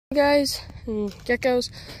Hey guys and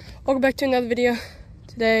geckos, welcome back to another video.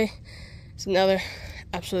 Today is another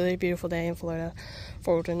absolutely beautiful day in Florida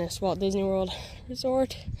for Wilderness Walt Disney World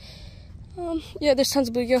Resort. Yeah, there's tons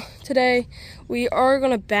of bluegill. Today we are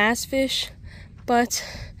gonna bass fish, but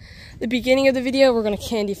the beginning of the video we're gonna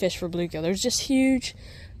candy fish for bluegill. There's just huge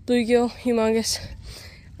bluegill, humongous.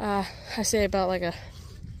 I say about like a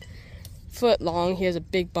foot long. He has a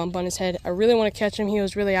big bump on his head. I really want to catch him. He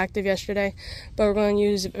was really active yesterday, but we're going to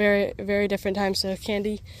use very different times to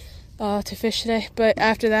candy to fish today. But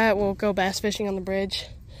after that we'll go bass fishing on the bridge.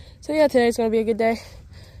 So yeah, today's going to be a good day,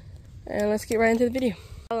 and let's get right into the video.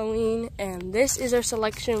 Halloween, and this is our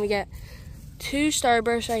selection. We got 2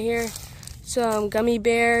 Starbursts right here, some gummy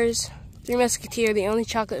bears, 3 Musketeer, the only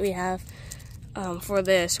chocolate we have for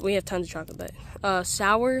this. We have tons of chocolate, but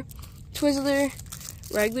sour, Twizzler,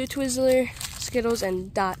 regular Twizzler, Skittles,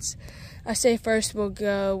 and Dots. I say first we'll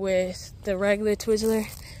go with the regular Twizzler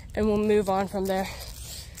and we'll move on from there.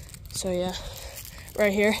 So yeah,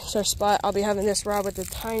 right here is our spot. I'll be having this rod with a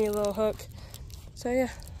tiny little hook. So yeah,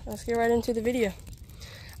 let's get right into the video.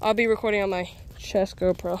 I'll be recording on my chest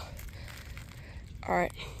GoPro.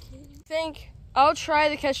 Alright, I'll try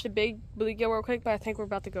to catch the big bluegill real quick, but I think we're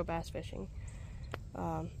about to go bass fishing.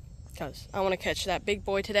 Because I want to catch that big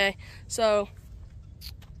boy today. So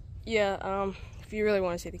yeah, if you really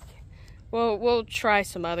want to see the, we'll try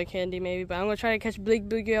some other candy maybe, but I'm gonna try to catch big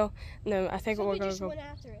bluegill, and then I think we're gonna go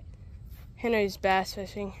after it. Henry's bass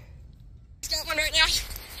fishing. He's got one right now.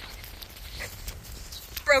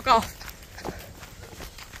 Broke off.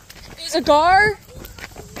 It was a gar.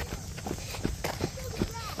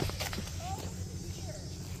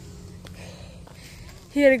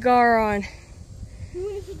 He had a gar on.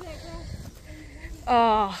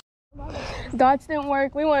 Dots didn't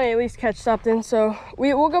work. We want to at least catch something, so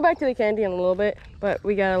we'll go back to the candy in a little bit, but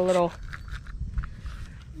we got a little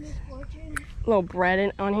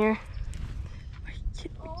bread on here.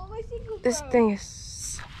 This thing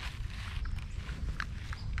is,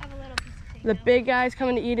 the big guy's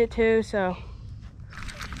coming to eat it too, so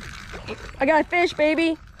I got a fish,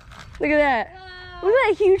 baby. Look at that. Look at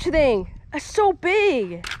that huge thing. That's so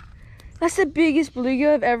big. That's the biggest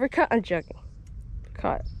bluegill I've ever caught. I'm joking.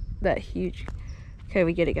 Caught that huge. Okay,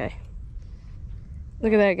 we get it, guy.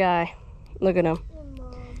 Look at that guy. Look at him.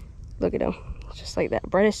 Look at him. Just like that.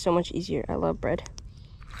 Bread is so much easier. I love bread.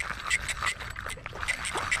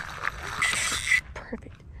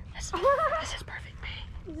 Perfect. This is perfect,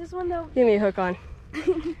 babe. Is this one though? Give me a hook on.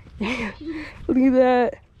 Look at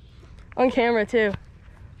that. On camera too.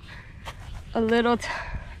 A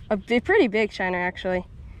pretty big shiner actually.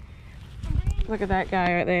 Look at that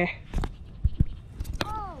guy right there.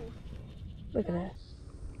 Oh. Look at that.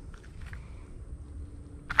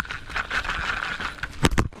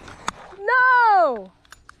 No!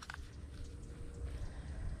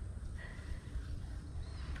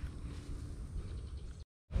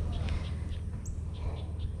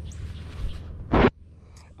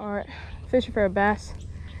 Alright, fishing for a bass.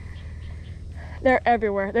 They're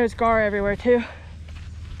everywhere. There's gar everywhere too.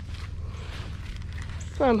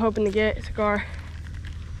 That's what I'm hoping to get, is a gar.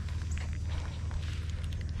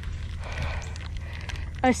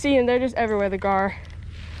 I see them, they're just everywhere, the gar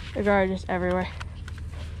are just everywhere.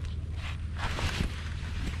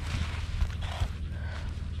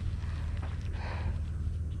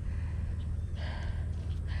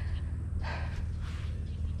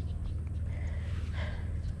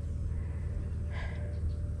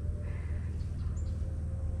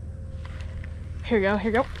 Here we go,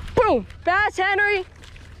 here we go. Boom! Bass, Henry!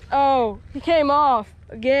 Oh, he came off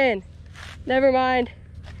again. Never mind.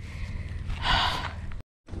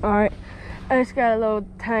 Alright, I just got a little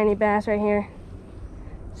tiny bass right here.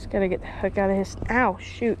 Just gotta get the hook out of his. Ow,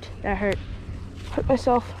 shoot, that hurt. Hook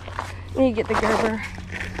myself. Need to get the gerber.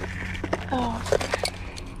 Oh,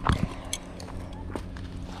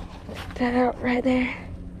 get that out right there.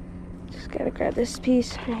 Just gotta grab this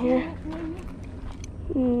piece right here.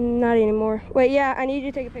 Not anymore. Wait, yeah, I need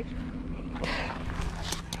you to take a picture.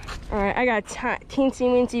 Alright, I got a teensy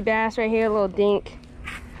weensy bass right here, a little dink.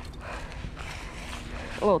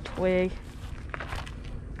 A little twig.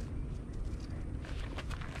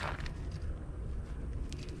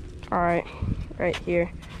 Alright, right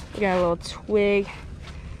here. We got a little twig.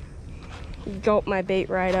 Gulp my bait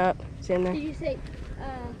right up. It's in there. Did you say,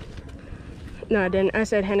 No, I didn't. I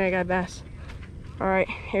said, Henry, I got a bass. Alright,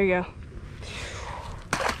 here we go.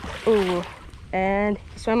 Ooh, and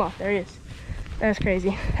he swam off. There he is. That's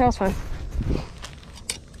crazy. That was fun.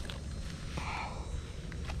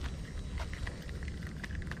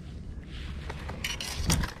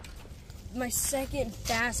 My second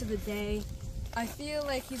bass of the day. I feel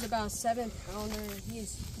like he's about a 7-pounder.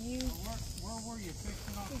 He's huge. Where were you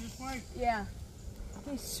fixing off this way? Yeah.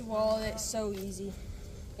 He swallowed it so easy.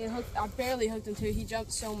 I barely hooked him too. He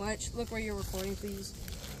jumped so much. Look where you're recording, please.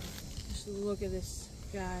 Just look at this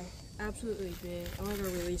guy. Absolutely big. I'm gonna go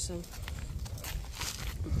release him.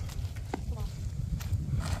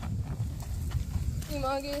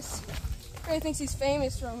 Humongous. Ray thinks he's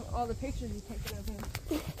famous from all the pictures he's taken of him.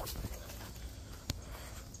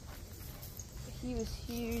 He was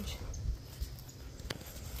huge.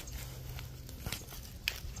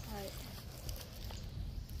 Alright.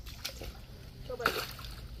 Go back.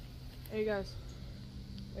 There he goes.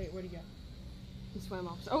 Wait, where'd he go? He swam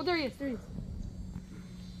off. Oh, there he is. There he is.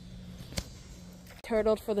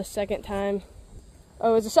 Turtled for the 2nd time.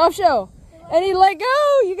 Oh, it's a soft shell. And he let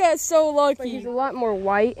go. You guys so lucky. But he's a lot more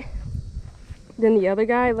white than the other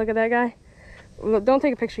guy. Look at that guy. Look, don't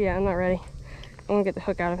take a picture yet. I'm not ready. I want to get the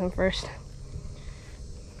hook out of him first.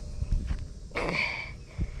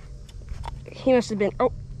 He must have been,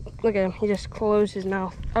 oh, look at him. He just closed his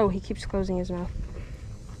mouth. Oh, he keeps closing his mouth.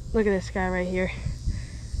 Look at this guy right here.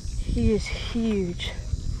 He is huge.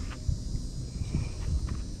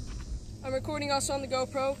 I'm recording also on the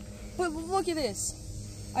GoPro. But look at this.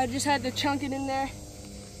 I just had to chunk it in there.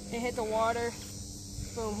 It hit the water.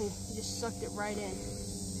 Boom, he just sucked it right in.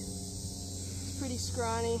 He's pretty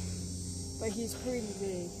scrawny, but he's pretty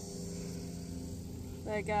big.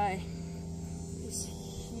 That guy is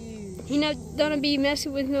huge. He not gonna be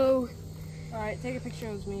messing with no. Alright, take a picture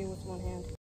of me with one hand.